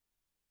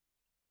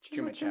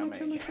 Chew my chow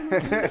mein. Chew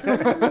my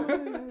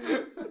chow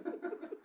mein.